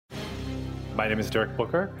My name is Derrick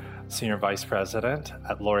Booker, Senior Vice President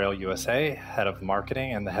at L'Oreal USA, Head of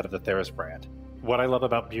Marketing and the Head of the Thayers brand. What I love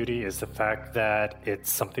about beauty is the fact that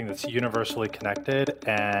it's something that's universally connected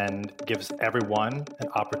and gives everyone an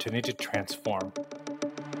opportunity to transform.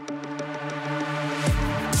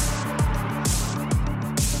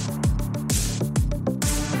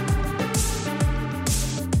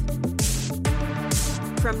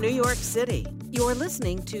 From New York City, you're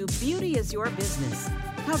listening to Beauty is Your Business,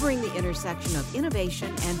 covering the intersection of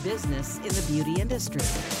innovation and business in the beauty industry.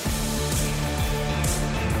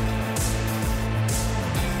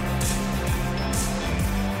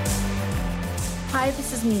 Hi,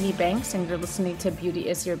 this is Mimi Banks, and you're listening to Beauty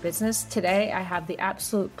is Your Business. Today, I have the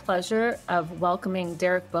absolute pleasure of welcoming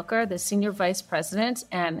Derrick Booker, the Senior Vice President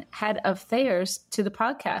and Head of Thayers, to the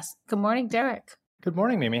podcast. Good morning, Derrick. Good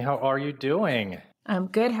morning, Mimi. How are you doing? I'm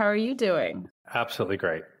good. How are you doing? Absolutely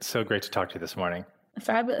great. So great to talk to you this morning.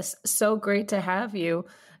 Fabulous. So great to have you.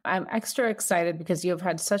 I'm extra excited because you have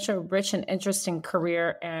had such a rich and interesting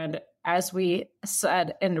career. And as we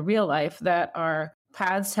said in real life, that our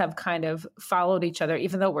paths have kind of followed each other,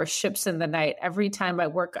 even though we're ships in the night. Every time I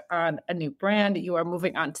work on a new brand, you are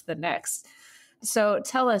moving on to the next. So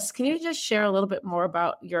tell us, can you just share a little bit more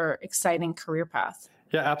about your exciting career path?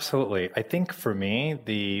 Yeah, absolutely. I think for me,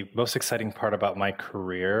 the most exciting part about my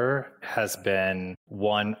career has been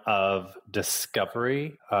one of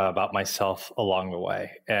discovery about myself along the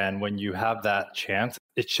way. And when you have that chance,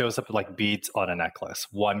 it shows up like beads on a necklace.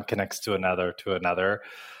 One connects to another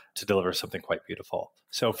to deliver something quite beautiful.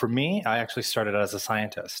 So for me, I actually started as a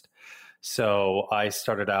scientist. So I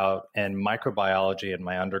started out in microbiology in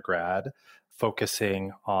my undergrad,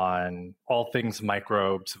 focusing on all things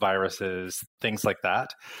microbes, viruses, things like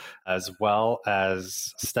that, as well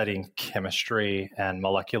as studying chemistry and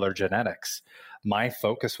molecular genetics. My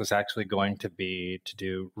focus was actually going to be to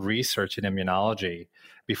do research in immunology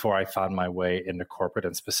before I found my way into corporate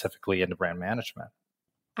and specifically into brand management.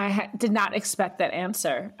 I did not expect that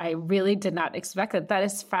answer. I really did not expect that. That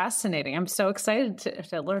is fascinating. I'm so excited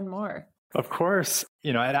to learn more. Of course.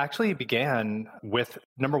 It actually began with,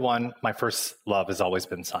 number one, my first love has always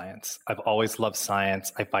been science. I've always loved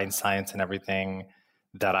science. I find science in everything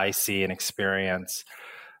that I see and experience.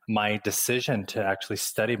 My decision to actually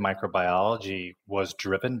study microbiology was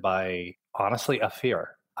driven by, honestly, a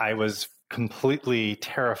fear. I was completely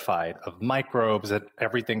terrified of microbes and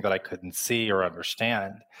everything that I couldn't see or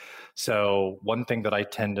understand. So one thing that I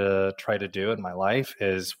tend to try to do in my life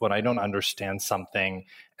is when I don't understand something,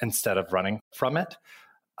 instead of running from it,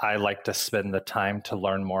 I like to spend the time to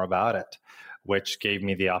learn more about it, which gave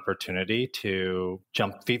me the opportunity to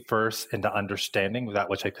jump feet first into understanding that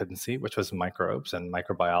which I couldn't see, which was microbes and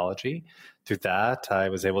microbiology. Through that, I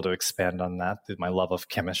was able to expand on that through my love of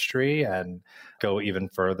chemistry and go even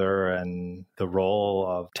further in the role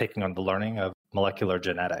of taking on the learning of molecular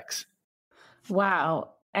genetics.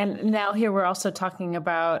 Wow. And now here we're also talking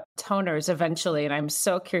about toners eventually. And I'm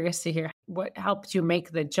so curious to hear what helped you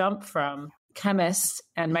make the jump from chemist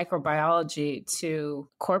and microbiology to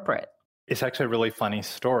corporate. It's actually a really funny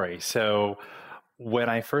story. So when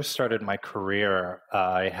I first started my career,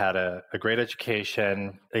 I had a great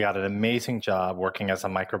education. I got an amazing job working as a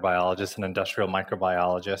microbiologist, an industrial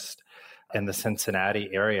microbiologist in the Cincinnati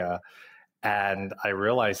area. And I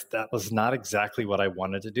realized that was not exactly what I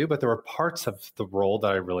wanted to do, but there were parts of the role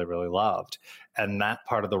that I really, really loved. And that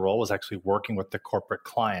part of the role was actually working with the corporate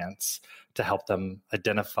clients to help them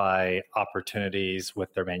identify opportunities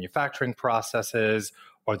with their manufacturing processes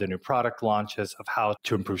or the new product launches of how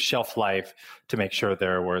to improve shelf life to make sure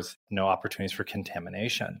there was no opportunities for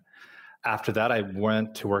contamination. After that, I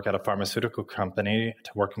went to work at a pharmaceutical company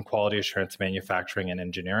to work in quality assurance, manufacturing, and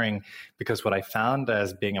engineering, because what I found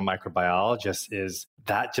as being a microbiologist is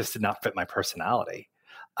that just did not fit my personality.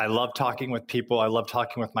 I love talking with people. I love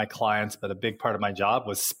talking with my clients, but a big part of my job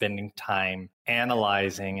was spending time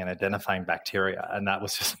analyzing and identifying bacteria. And that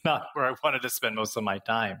was just not where I wanted to spend most of my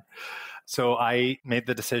time. So I made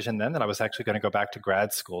the decision then that I was actually going to go back to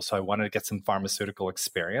grad school. So I wanted to get some pharmaceutical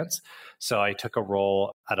experience. So I took a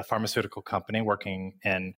role at a pharmaceutical company working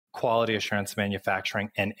in quality assurance, manufacturing,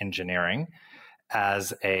 and engineering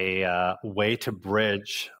as a way to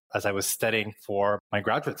bridge as I was studying for my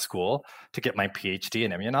graduate school to get my PhD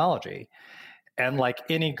in immunology. And like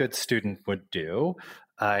any good student would do,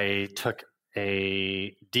 I took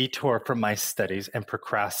a detour from my studies and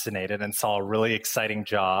procrastinated and saw a really exciting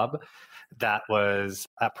job that was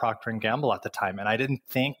at Procter & Gamble at the time. And I didn't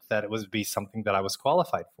think that it would be something that I was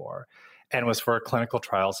qualified for. And it was for a clinical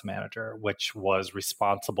trials manager, which was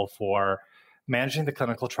responsible for managing the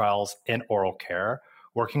clinical trials in oral care,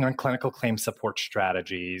 working on clinical claim support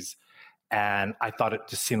strategies, And I thought it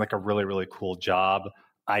just seemed like a really, really cool job.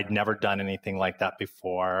 I'd never done anything like that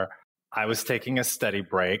before. I was taking a study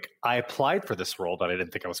break. I applied for this role that I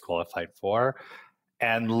didn't think I was qualified for.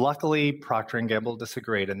 And luckily, Procter & Gamble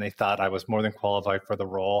disagreed, and they thought I was more than qualified for the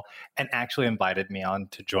role and actually invited me on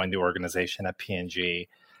to join the organization at P&G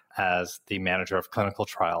as the manager of clinical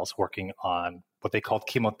trials working on what they called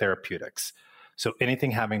chemotherapeutics. So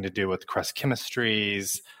anything having to do with crest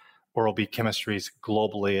chemistries, oral B chemistries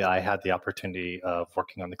globally, I had the opportunity of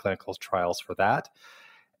working on the clinical trials for that.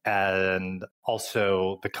 And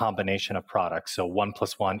also the combination of products. So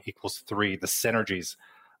 1+1 = 3, the synergies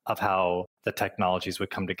of how the technologies would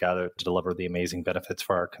come together to deliver the amazing benefits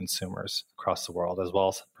for our consumers across the world, as well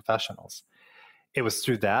as professionals. It was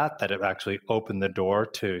through that it actually opened the door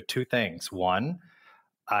to two things. One,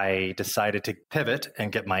 I decided to pivot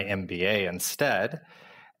and get my MBA instead.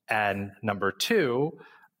 And number two,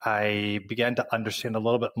 I began to understand a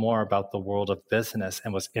little bit more about the world of business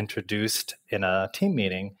and was introduced in a team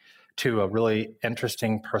meeting to a really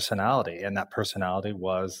interesting personality. And that personality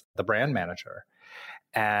was the brand manager.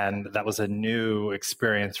 And that was a new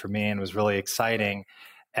experience for me and was really exciting.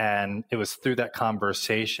 And it was through that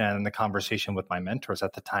conversation and the conversation with my mentors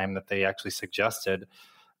at the time that they actually suggested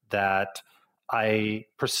that I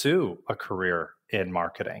pursue a career in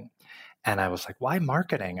marketing. And I was like, why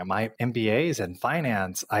marketing? My MBA is in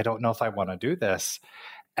finance. I don't know if I want to do this.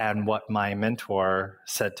 And what my mentor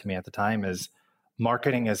said to me at the time is,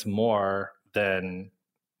 marketing is more than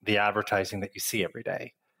the advertising that you see every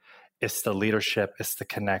day. It's the leadership, it's the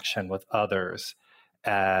connection with others,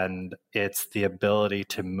 and it's the ability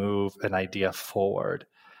to move an idea forward.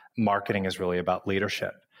 Marketing is really about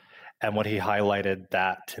leadership. And when he highlighted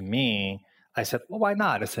that to me, I said, well, why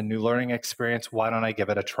not? It's a new learning experience. Why don't I give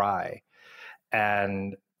it a try?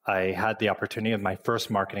 And I had the opportunity of my first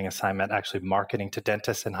marketing assignment, actually marketing to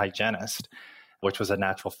dentists and hygienists, which was a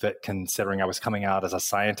natural fit considering I was coming out as a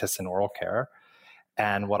scientist in oral care.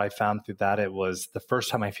 And what I found through that, it was the first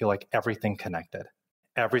time I feel like everything connected.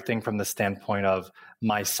 Everything from the standpoint of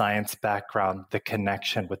my science background, the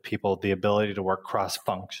connection with people, the ability to work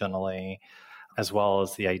cross-functionally, as well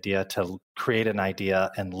as the idea to create an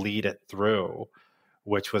idea and lead it through,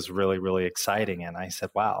 which was really, really exciting. And I said,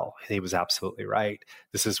 wow, he was absolutely right.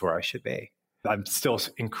 This is where I should be. I'm still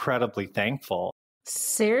incredibly thankful.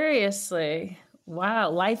 Seriously.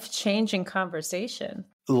 Wow. Life-changing conversation.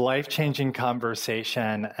 Life-changing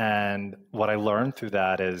conversation. And what I learned through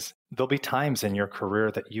that is there'll be times in your career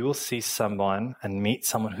that you will see someone and meet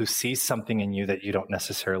someone who sees something in you that you don't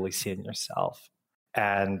necessarily see in yourself.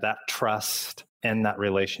 And that trust in that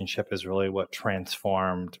relationship is really what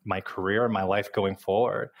transformed my career and my life going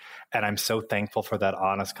forward. And I'm so thankful for that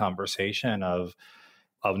honest conversation of,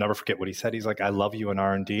 I'll never forget what he said. He's like, I love you in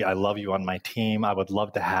R&D. I love you on my team. I would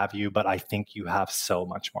love to have you, but I think you have so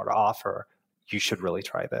much more to offer. You should really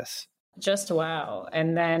try this. Just wow.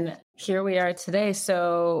 And then here we are today.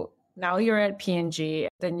 So now you're at P&G,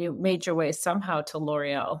 then you made your way somehow to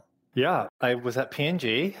L'Oreal. Yeah, I was at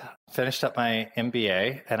P&G, finished up my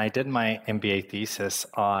MBA, and I did my MBA thesis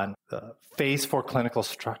on the phase 4 clinical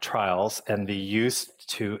trials and the use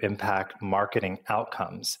to impact marketing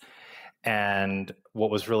outcomes. And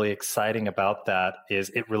what was really exciting about that is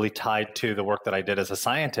it really tied to the work that I did as a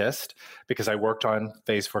scientist, because I worked on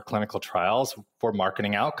phase 4 clinical trials for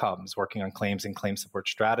marketing outcomes, working on claims and claim support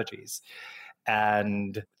strategies.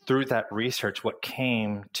 And through that research, what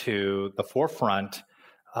came to the forefront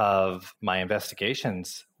of my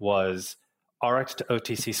investigations was RX to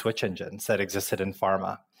OTC switch engines that existed in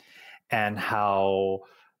pharma, and how,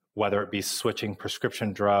 whether it be switching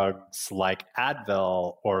prescription drugs like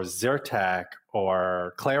Advil or Zyrtec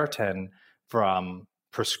or Claritin from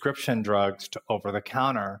prescription drugs to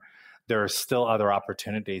over-the-counter, there are still other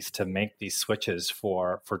opportunities to make these switches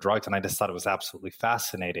for drugs. And I just thought it was absolutely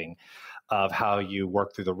fascinating of how you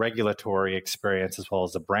work through the regulatory experience as well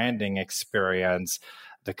as the branding experience,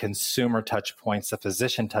 the consumer touch points, the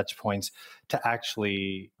physician touch points, to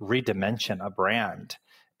actually redimension a brand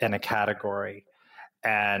in a category.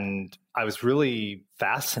 And I was really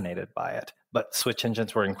fascinated by it. But switch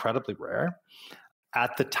engines were incredibly rare.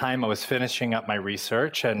 At the time I was finishing up my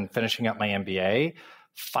research and finishing up my MBA,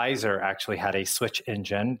 Pfizer actually had a switch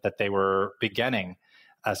engine that they were beginning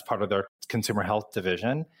as part of their consumer health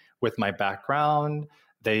division. With my background,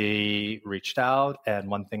 they reached out and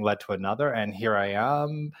one thing led to another. And here I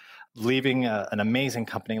am leaving an amazing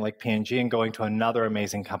company like P&G and going to another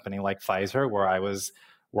amazing company like Pfizer, where I was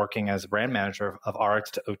working as a brand manager of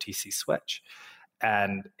RX to OTC switch.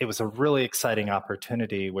 And it was a really exciting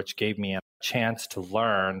opportunity, which gave me a chance to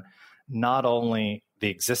learn not only the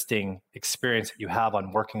existing experience that you have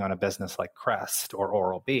on working on a business like Crest or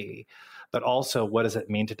Oral-B, but also what does it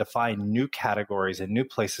mean to define new categories and new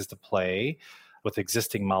places to play with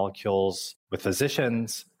existing molecules, with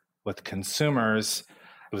physicians, with consumers.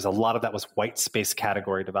 It was a lot of that was white space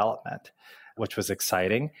category development, which was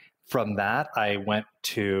exciting. From that, I went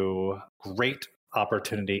to great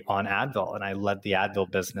opportunity on Advil, and I led the Advil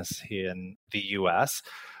business here in the US,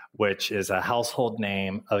 which is a household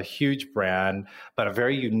name, a huge brand, but a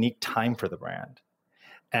very unique time for the brand.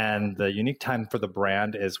 And the unique time for the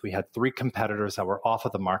brand is we had 3 competitors that were off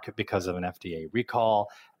of the market because of an FDA recall.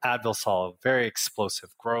 Advil saw very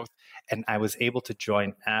explosive growth, and I was able to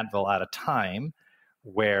join Advil at a time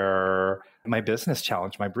where my business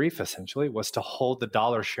challenge, my brief essentially, was to hold the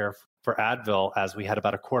dollar share for Advil, as we had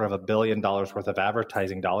about $250 million worth of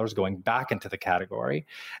advertising dollars going back into the category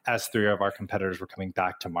as 3 of our competitors were coming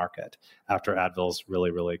back to market after Advil's really,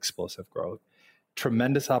 really explosive growth.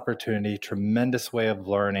 Tremendous opportunity, tremendous way of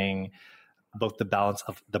learning both the balance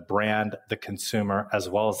of the brand, the consumer, as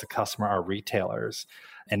well as the customer, our retailers,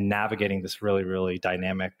 and navigating this really, really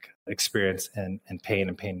dynamic experience in pain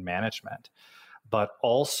and pain management. But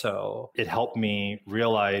also it helped me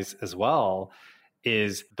realize as well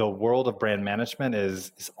is the world of brand management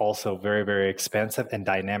is also very, very expansive, and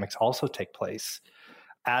dynamics also take place.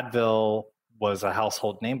 Advil was a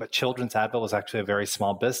household name, but Children's Advil was actually a very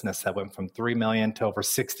small business that went from $3 million to over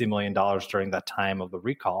 $60 million during that time of the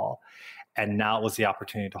recall. And now it was the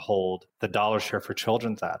opportunity to hold the dollar share for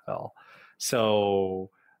Children's Advil.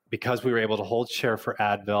 So because we were able to hold share for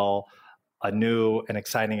Advil, a new and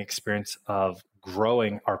exciting experience of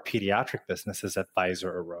growing our pediatric businesses at Pfizer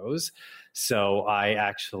arose. So I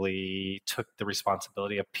actually took the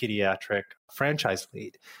responsibility of pediatric franchise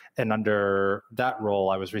lead. And under that role,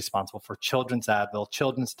 I was responsible for Children's Advil,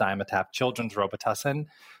 Children's Dimetapp, Children's Robitussin.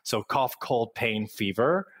 So cough, cold, pain,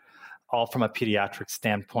 fever, all from a pediatric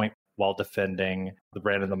standpoint while defending the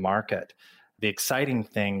brand in the market. The exciting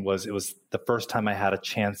thing was it was the first time I had a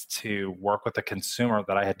chance to work with a consumer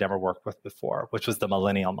that I had never worked with before, which was the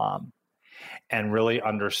millennial mom. And really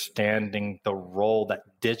understanding the role that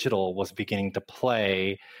digital was beginning to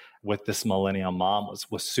play with this millennial mom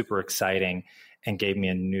was super exciting and gave me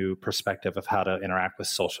a new perspective of how to interact with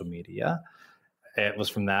social media. It was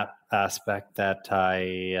from that aspect that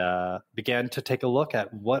I began to take a look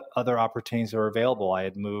at what other opportunities are available. I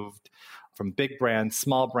had moved from big brands,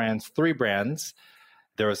 small brands, 3 brands.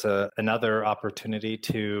 There was another opportunity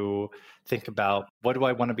to think about, what do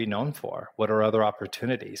I want to be known for? What are other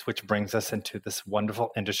opportunities? Which brings us into this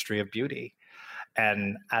wonderful industry of beauty.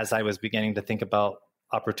 And as I was beginning to think about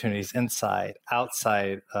opportunities inside,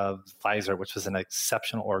 outside of Pfizer, which was an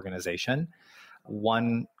exceptional organization,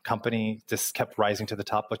 one company just kept rising to the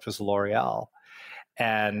top, which was L'Oreal.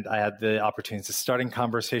 And I had the opportunities of starting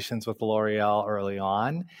conversations with L'Oreal early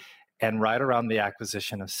on. And right around the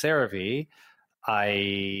acquisition of CeraVe,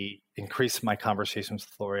 I increased my conversations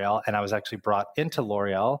with L'Oreal, and I was actually brought into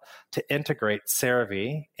L'Oreal to integrate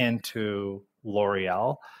CeraVe into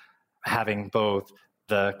L'Oreal, having both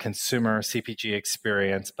the consumer CPG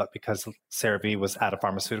experience, but because CeraVe was at a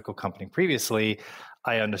pharmaceutical company previously,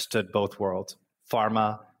 I understood both worlds,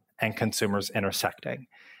 pharma and consumers intersecting.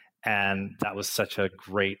 And that was such a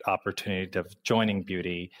great opportunity of joining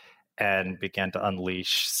beauty and began to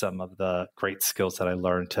unleash some of the great skills that I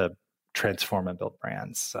learned to transform and build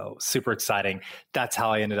brands. So super exciting. That's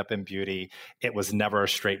how I ended up in beauty. It was never a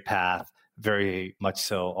straight path, very much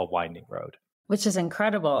so a winding road. Which is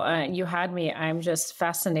incredible. You had me. I'm just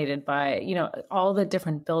fascinated by, all the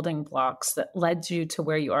different building blocks that led you to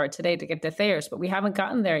where you are today to get to Thayers. But we haven't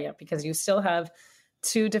gotten there yet because you still have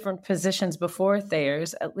 2 different positions before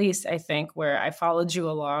Thayers, at least I think, where I followed you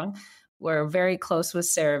along. We're very close with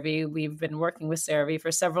CeraVe. We've been working with CeraVe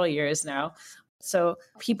for several years now. So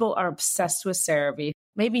people are obsessed with CeraVe.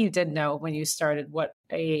 Maybe you did know when you started what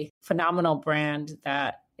a phenomenal brand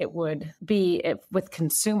that it would be with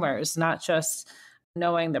consumers, not just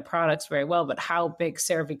knowing the products very well, but how big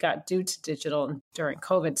CeraVe got due to digital and during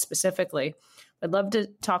COVID specifically. I'd love to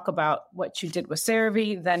talk about what you did with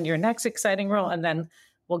CeraVe, then your next exciting role, and then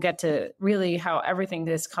we'll get to really how everything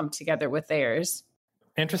has come together with Thayers.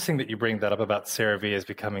 Interesting that you bring that up about CeraVe as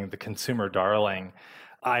becoming the consumer darling.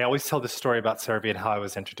 I always tell this story about CeraVe and how I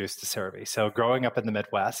was introduced to CeraVe. So growing up in the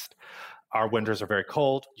Midwest, our winters are very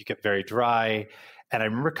cold, you get very dry. And I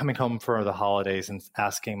remember coming home for the holidays and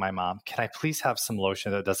asking my mom, can I please have some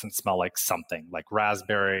lotion that doesn't smell like something, like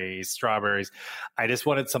raspberries, strawberries? I just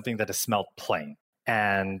wanted something that just smelled plain.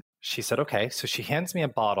 And she said, okay. So she hands me a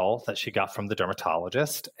bottle that she got from the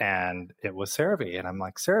dermatologist, and it was CeraVe. And I'm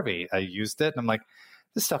like, CeraVe? I used it. And I'm like,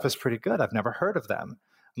 this stuff is pretty good. I've never heard of them.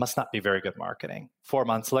 Must not be very good marketing. 4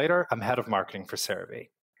 months later, I'm head of marketing for CeraVe.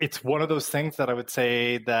 It's one of those things that I would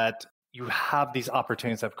say that you have these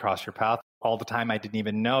opportunities that have crossed your path all the time. I didn't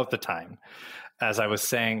even know at the time, as I was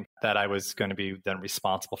saying, that I was going to be then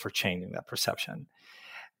responsible for changing that perception.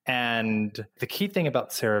 And the key thing about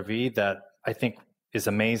CeraVe that I think is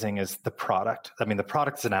amazing is the product. I mean, the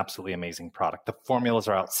product is an absolutely amazing product. The formulas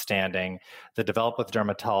are outstanding. The developed with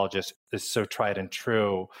dermatologists is so tried and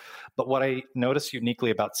true. But what I noticed uniquely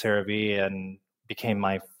about CeraVe and became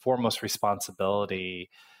my foremost responsibility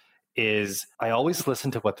is I always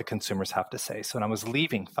listen to what the consumers have to say. So when I was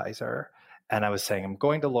leaving Pfizer and I was saying, I'm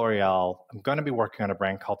going to L'Oreal, I'm going to be working on a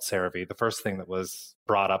brand called CeraVe, the first thing that was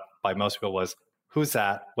brought up by most people was, who's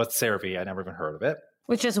that? What's CeraVe? I never even heard of it.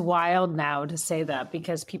 Which is wild now to say that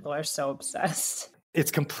because people are so obsessed.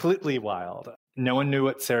 It's completely wild. No one knew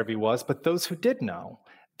what CeraVe was, but those who did know,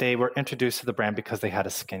 they were introduced to the brand because they had a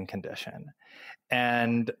skin condition.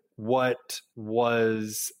 And what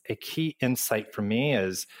was a key insight for me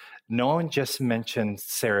is no one just mentioned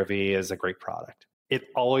CeraVe as a great product. It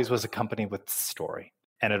always was accompanied with story.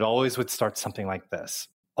 And it always would start something like this.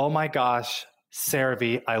 Oh my gosh,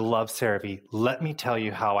 CeraVe, I love CeraVe. Let me tell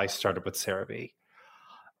you how I started with CeraVe.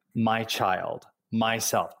 My child,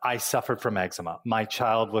 myself, I suffered from eczema. My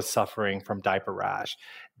child was suffering from diaper rash.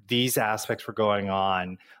 These aspects were going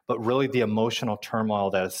on, but really the emotional turmoil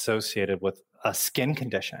that is associated with a skin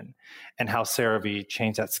condition and how CeraVe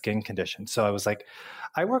changed that skin condition. So I was like,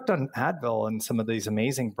 I worked on Advil and some of these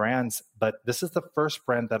amazing brands, but this is the first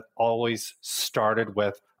brand that always started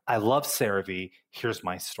with, I love CeraVe, here's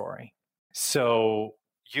my story. So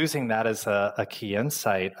using that as a key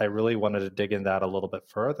insight, I really wanted to dig in that a little bit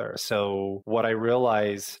further. So what I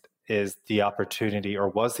realized is the opportunity, or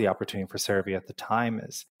was the opportunity for CeraVe at the time,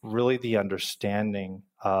 is really the understanding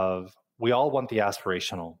of we all want the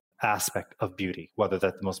aspirational aspect of beauty, whether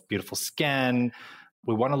that's the most beautiful skin.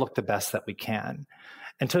 We want to look the best that we can.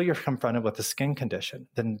 Until you're confronted with a skin condition,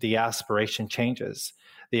 then the aspiration changes.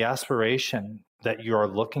 The aspiration that you're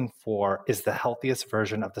looking for is the healthiest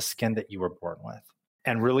version of the skin that you were born with.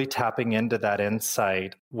 And really tapping into that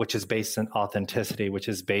insight, which is based in authenticity, which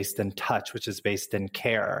is based in touch, which is based in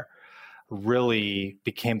care, really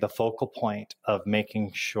became the focal point of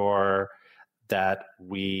making sure that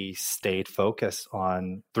we stayed focused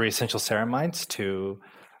on 3 essential ceramides to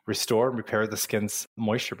restore and repair the skin's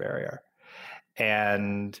moisture barrier.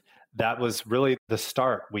 And that was really the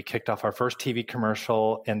start. We kicked off our first TV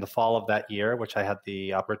commercial in the fall of that year, which I had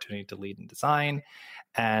the opportunity to lead and design.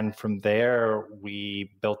 And from there,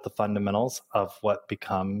 we built the fundamentals of what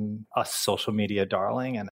become a social media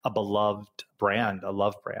darling and a beloved brand, a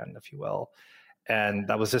love brand, if you will. And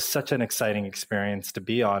that was just such an exciting experience to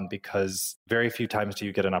be on because very few times do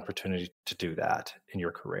you get an opportunity to do that in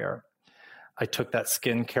your career. I took that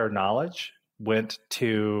skincare knowledge, went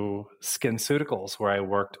to SkinCeuticals, where I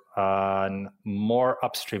worked on more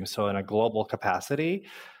upstream, so in a global capacity,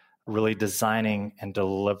 really designing and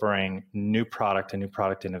delivering new product and new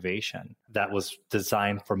product innovation that was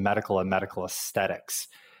designed for medical and medical aesthetics,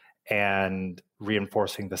 and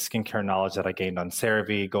reinforcing the skincare knowledge that I gained on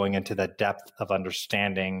CeraVe, going into the depth of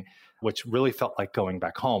understanding, which really felt like going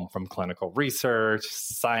back home from clinical research,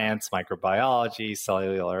 science, microbiology,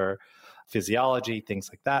 cellular physiology, things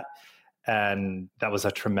like that. And that was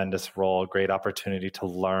a tremendous role, great opportunity to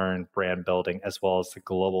learn brand building as well as the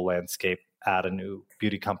global landscape at a new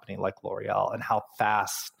beauty company like L'Oreal, and how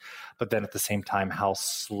fast, but then at the same time, how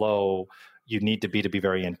slow you need to be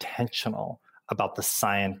very intentional about the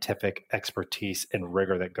scientific expertise and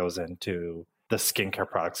rigor that goes into the skincare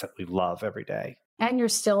products that we love every day. And you're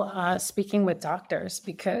still speaking with doctors,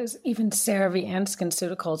 because even CeraVe and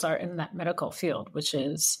SkinCeuticals are in that medical field, which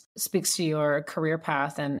speaks to your career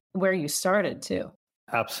path and where you started too.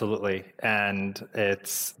 Absolutely. And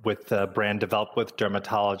it's with the brand developed with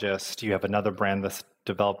dermatologists. You have another brand that's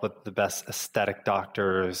developed with the best aesthetic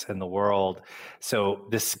doctors in the world. So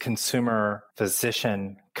this consumer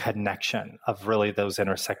physician connection of really those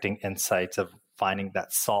intersecting insights of finding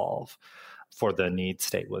that solve for the need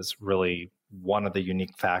state was really one of the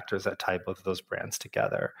unique factors that tied both of those brands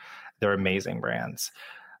together. They're amazing brands.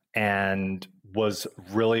 And was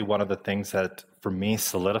really one of the things that for me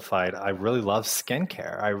solidified, I really love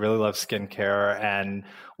skincare. I really love skincare. And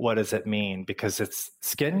what does it mean? Because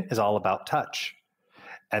skin is all about touch.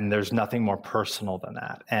 And there's nothing more personal than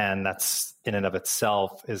that. And that's in and of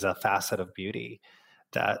itself is a facet of beauty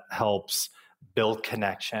that helps build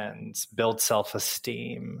connections, build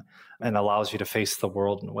self-esteem, and allows you to face the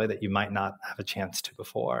world in a way that you might not have a chance to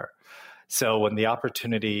before. So when the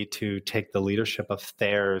opportunity to take the leadership of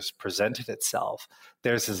Thayers presented itself,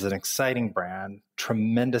 Thayers is an exciting brand,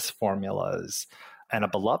 tremendous formulas, and a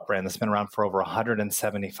beloved brand that's been around for over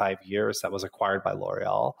 175 years that was acquired by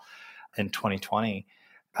L'Oreal in 2020.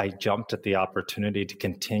 I jumped at the opportunity to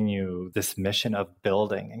continue this mission of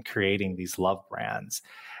building and creating these love brands.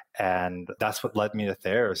 And that's what led me to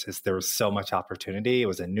Thayers, is there was so much opportunity. It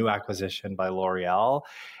was a new acquisition by L'Oreal.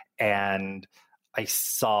 And I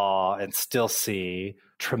saw and still see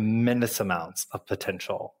tremendous amounts of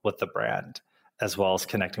potential with the brand, as well as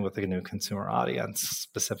connecting with the new consumer audience,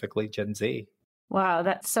 specifically Gen Z. Wow,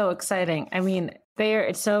 that's so exciting. I mean,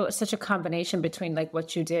 it's such a combination between like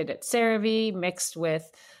what you did at CeraVe mixed with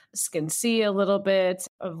Skin C a little bit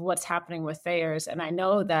of what's happening with Thayers. And I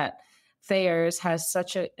know that Thayers has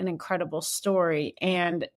such an incredible story.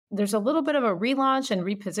 And there's a little bit of a relaunch and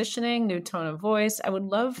repositioning, new tone of voice. I would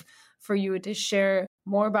love for you to share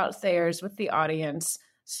more about Thayers with the audience,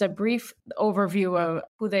 just a brief overview of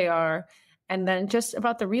who they are, and then just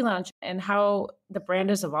about the relaunch and how the brand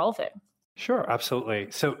is evolving. Sure, absolutely.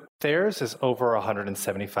 So Thayers is over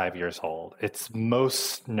 175 years old. It's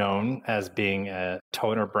most known as being a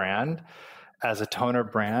toner brand. As a toner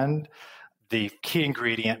brand, the key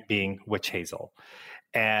ingredient being witch hazel.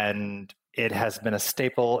 And it has been a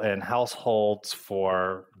staple in households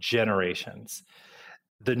for generations.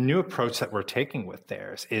 The new approach that we're taking with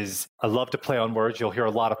Thayers is, I love to play on words. You'll hear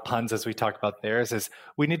a lot of puns as we talk about Thayers, is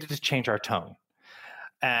we needed to change our tone.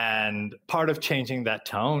 And part of changing that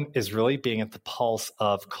tone is really being at the pulse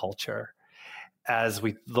of culture. As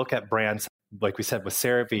we look at brands, like we said with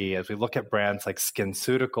CeraVe, as we look at brands like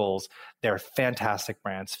SkinCeuticals, they're fantastic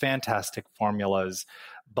brands, fantastic formulas,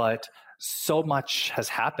 but so much has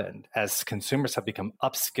happened as consumers have become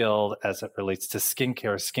upskilled as it relates to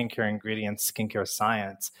skincare ingredients, skincare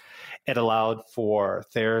science. It allowed for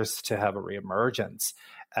Thayers to have a reemergence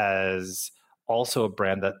as also a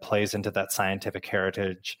brand that plays into that scientific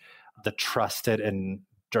heritage, the trusted and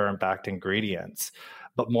derm-backed ingredients,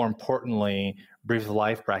 but more importantly, breathe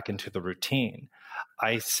life back into the routine.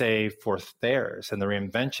 I say for Thayers and the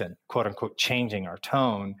reinvention, quote unquote, changing our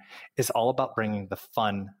tone, is all about bringing the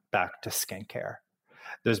fun back to skincare.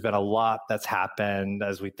 There's been a lot that's happened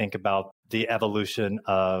as we think about the evolution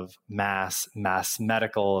of mass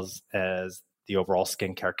medicals as the overall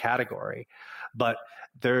skincare category. But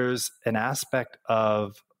there's an aspect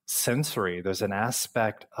of sensory, there's an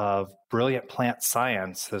aspect of brilliant plant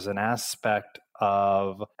science, there's an aspect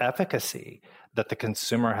of efficacy that the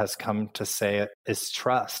consumer has come to say is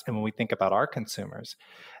trust. And when we think about our consumers,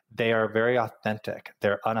 they are very authentic.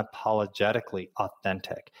 They're unapologetically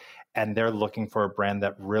authentic. And they're looking for a brand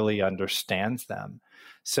that really understands them.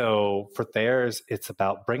 So for Thayers, it's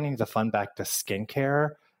about bringing the fun back to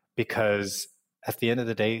skincare, because at the end of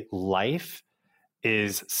the day, life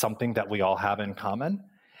is something that we all have in common.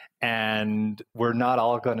 And we're not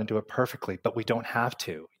all going to do it perfectly, but we don't have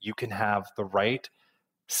to. You can have the right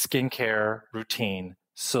skincare routine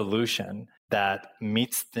solution that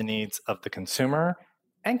meets the needs of the consumer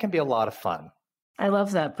and can be a lot of fun. I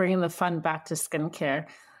love that, bringing the fun back to skincare.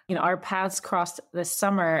 You know, our paths crossed this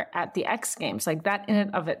summer at the X Games, like that in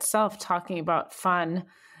and of itself, talking about fun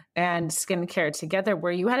and skincare together,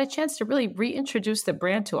 where you had a chance to really reintroduce the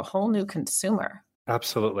brand to a whole new consumer.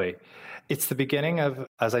 Absolutely. It's the beginning of,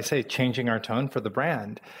 as I say, changing our tone for the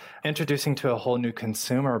brand, introducing to a whole new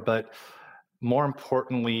consumer, but more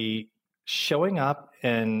importantly, showing up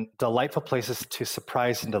in delightful places to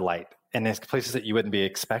surprise and delight, and in places that you wouldn't be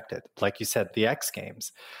expected. Like you said, the X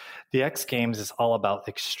Games. The X Games is all about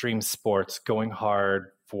extreme sports, going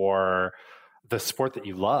hard for the sport that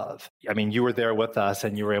you love. I mean, you were there with us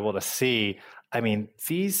and you were able to see, I mean,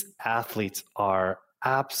 these athletes are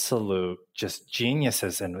absolute just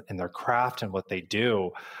geniuses in their craft and what they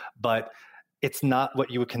do, but it's not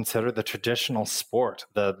what you would consider the traditional sport,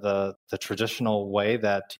 the traditional way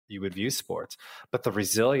that you would view sports, but the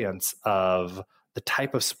resilience of the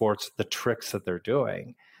type of sports, the tricks that they're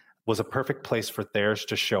doing was a perfect place for Thayers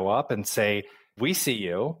to show up and say, we see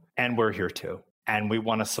you and we're here too. And we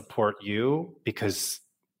want to support you because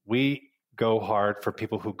we go hard for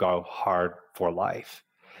people who go hard for life.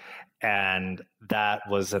 And that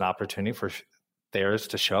was an opportunity for Thayers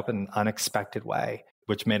to show up in an unexpected way,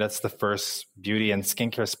 which made us the first beauty and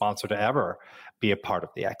skincare sponsor to ever be a part of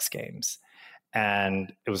the X Games.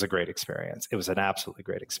 And it was a great experience. It was an absolutely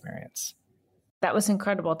great experience. That was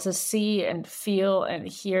incredible to see and feel and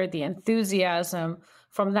hear the enthusiasm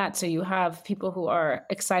from that. So you have people who are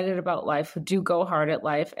excited about life, who do go hard at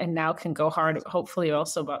life, and now can go hard, hopefully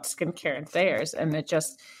also about skincare and Thayers. And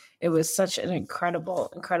it was such an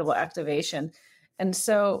incredible activation. And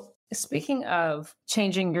so Speaking of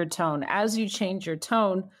changing your tone, as you change your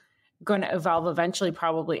tone, going to evolve eventually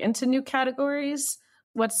probably into new categories.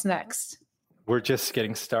 What's next? We're just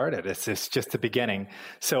getting started. It's just the beginning.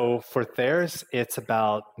 So for Thayers, it's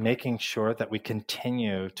about making sure that we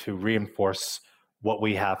continue to reinforce what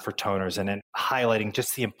we have for toners and then highlighting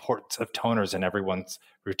just the importance of toners in everyone's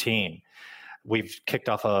routine. We've kicked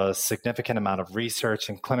off a significant amount of research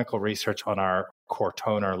and clinical research on our core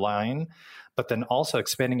toner line, but then also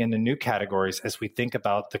expanding into new categories as we think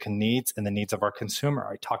about the needs and the needs of our consumer.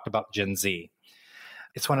 I talked about Gen Z.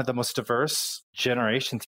 It's one of the most diverse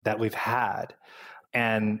generations that we've had.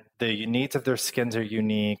 And the needs of their skins are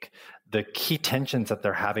unique. The key tensions that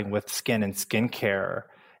they're having with skin and skincare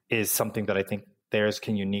is something that I think theirs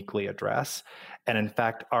can uniquely address. And in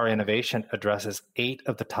fact, our innovation addresses 8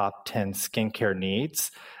 of the top 10 skincare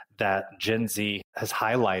needs that Gen Z has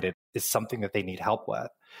highlighted is something that they need help with.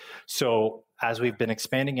 So as we've been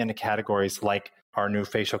expanding into categories like our new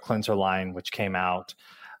facial cleanser line, which came out,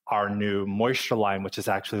 our new moisture line, which is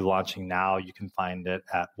actually launching now, you can find it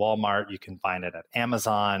at Walmart, you can find it at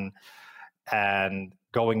Amazon, and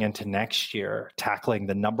going into next year, tackling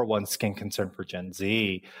the number one skin concern for Gen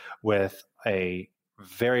Z with a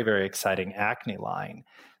very, very exciting acne line.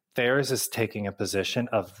 Thayers is taking a position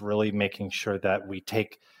of really making sure that we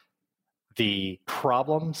take the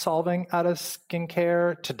problem solving out of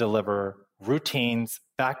skincare to deliver routines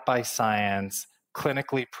backed by science,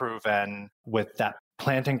 clinically proven with that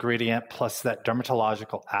plant ingredient plus that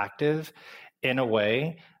dermatological active in a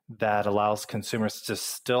way that allows consumers to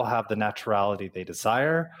still have the naturality they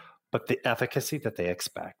desire, but the efficacy that they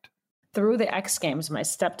expect. Through the X Games, my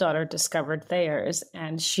stepdaughter discovered Thayers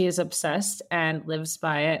and she is obsessed and lives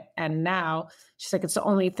by it. And now she's like, it's the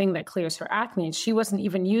only thing that clears her acne. She wasn't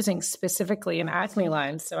even using specifically an acne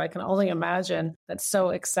line. So I can only imagine that's so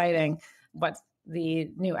exciting what the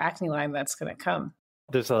new acne line that's going to come.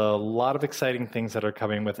 There's a lot of exciting things that are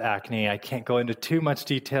coming with acne. I can't go into too much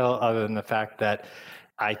detail other than the fact that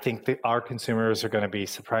I think that our consumers are going to be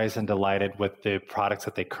surprised and delighted with the products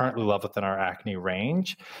that they currently love within our acne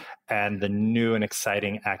range and the new and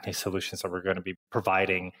exciting acne solutions that we're going to be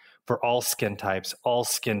providing for all skin types, all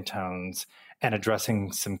skin tones, and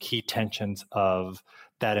addressing some key tensions of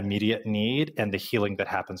that immediate need and the healing that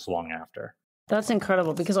happens long after. That's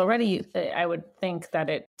incredible because already I would think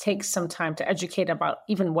that it takes some time to educate about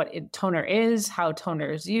even what toner is, how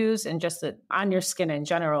toner is used, and just on your skin in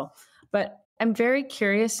general. But I'm very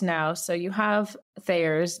curious now. So you have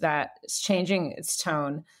Thayers that is changing its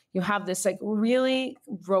tone. You have this like really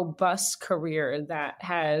robust career that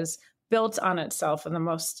has built on itself in the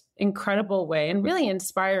most incredible way and really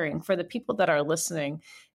inspiring for the people that are listening.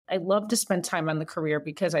 I love to spend time on the career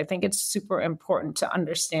because I think it's super important to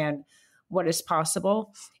understand what is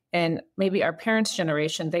possible. And maybe our parents'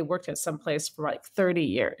 generation, they worked at some place for like 30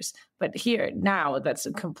 years. But here now, that's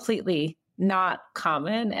completely not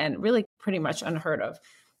common and really pretty much unheard of.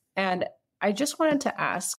 And I just wanted to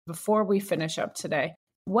ask before we finish up today,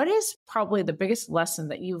 what is probably the biggest lesson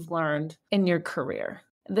that you've learned in your career?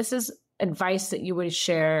 This is advice that you would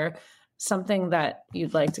share, something that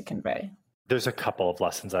you'd like to convey. There's a couple of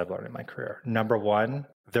lessons I've learned in my career. Number one,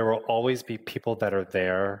 there will always be people that are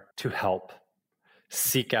there to help,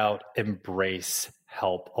 seek out, embrace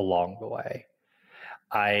help along the way.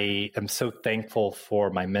 I am so thankful for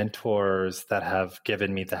my mentors that have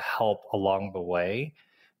given me the help along the way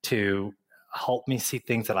to help me see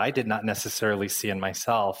things that I did not necessarily see in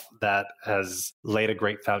myself that has laid a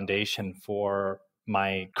great foundation for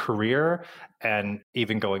my career and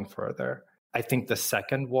even going further. I think the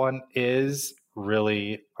second one is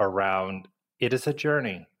really around it is a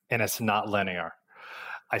journey and it's not linear.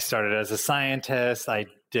 I started as a scientist. I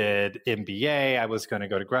did MBA. I was going to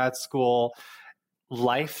go to grad school.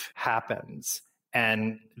 Life happens.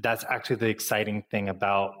 And that's actually the exciting thing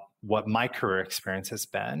about what my career experience has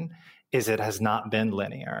been is it has not been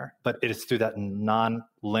linear, but it is through that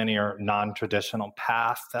non-linear, non-traditional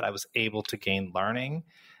path that I was able to gain learning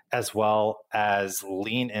as well as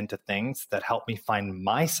lean into things that help me find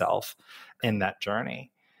myself in that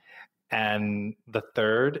journey. And the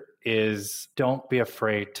third is don't be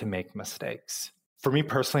afraid to make mistakes. For me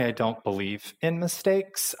personally, I don't believe in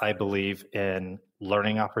mistakes. I believe in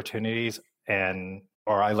learning opportunities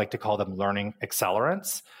or I like to call them learning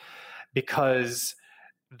accelerants, because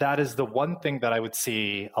that is the one thing that I would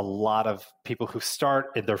see a lot of people who start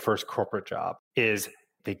in their first corporate job is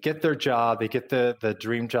they get their job, they get the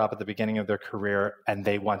dream job at the beginning of their career, and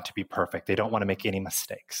they want to be perfect. They don't want to make any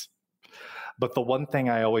mistakes. But the one thing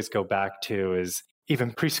I always go back to is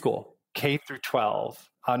even preschool, K through 12,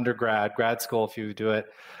 undergrad, grad school, if you do it,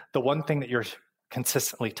 the one thing that you're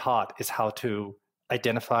consistently taught is how to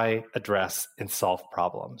identify, address, and solve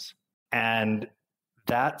problems. And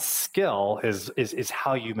that skill is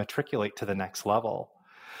how you matriculate to the next level.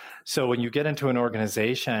 So when you get into an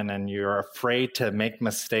organization and you're afraid to make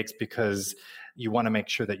mistakes because you want to make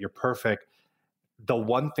sure that you're perfect, the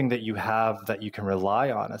one thing that you have that you can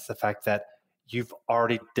rely on is the fact that you've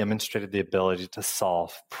already demonstrated the ability to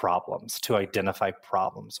solve problems, to identify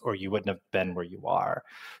problems, or you wouldn't have been where you are.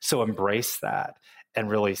 So embrace that and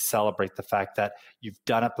really celebrate the fact that you've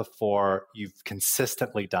done it before, you've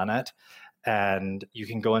consistently done it, and you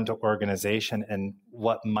can go into organization and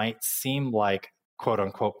what might seem like quote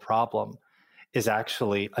unquote problem is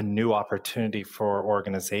actually a new opportunity for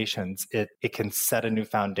organizations. It can set a new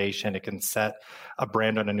foundation. It can set a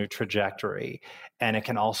brand on a new trajectory. And it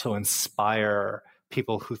can also inspire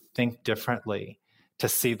people who think differently to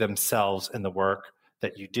see themselves in the work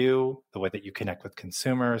that you do, the way that you connect with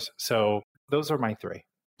consumers. So those are my three.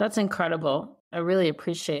 That's incredible. I really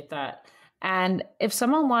appreciate that. And if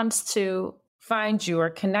someone wants to find you or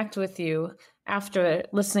connect with you after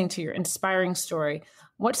listening to your inspiring story,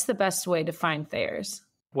 what's the best way to find Thayers?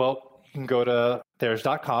 Well, you can go to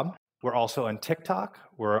Thayers.com. We're also on TikTok.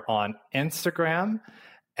 We're on Instagram.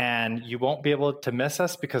 And you won't be able to miss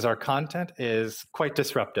us because our content is quite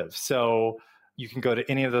disruptive. So you can go to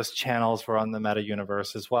any of those channels. We're on the Meta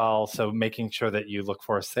universe as well. So making sure that you look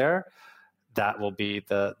for us there, that will be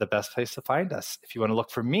the best place to find us. If you want to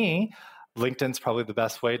look for me, LinkedIn's probably the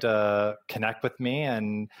best way to connect with me.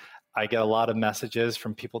 And I get a lot of messages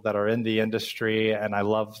from people that are in the industry, and I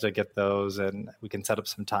love to get those, and we can set up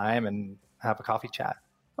some time and have a coffee chat.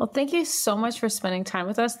 Well, thank you so much for spending time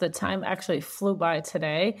with us. The time actually flew by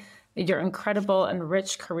today. Your incredible and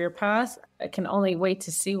rich career path. I can only wait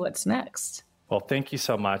to see what's next. Well, thank you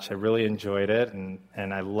so much. I really enjoyed it, and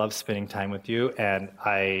I love spending time with you. And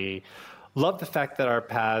I love the fact that our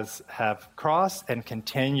paths have crossed and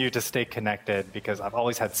continue to stay connected because I've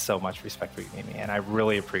always had so much respect for you, Mimi, and I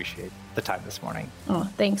really appreciate the time this morning. Oh,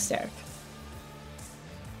 thanks, Derrick.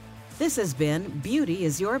 This has been Beauty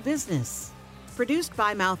is Your Business, produced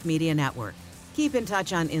by Mouth Media Network. Keep in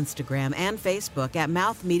touch on Instagram and Facebook at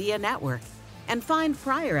Mouth Media Network, and find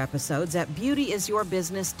prior episodes at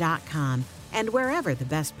beautyisyourbusiness.com and wherever the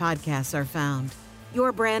best podcasts are found.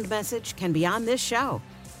 Your brand message can be on this show.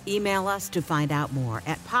 Email us to find out more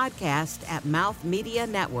at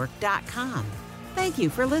podcast@mouthmedianetwork.com. Thank you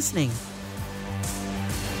for listening.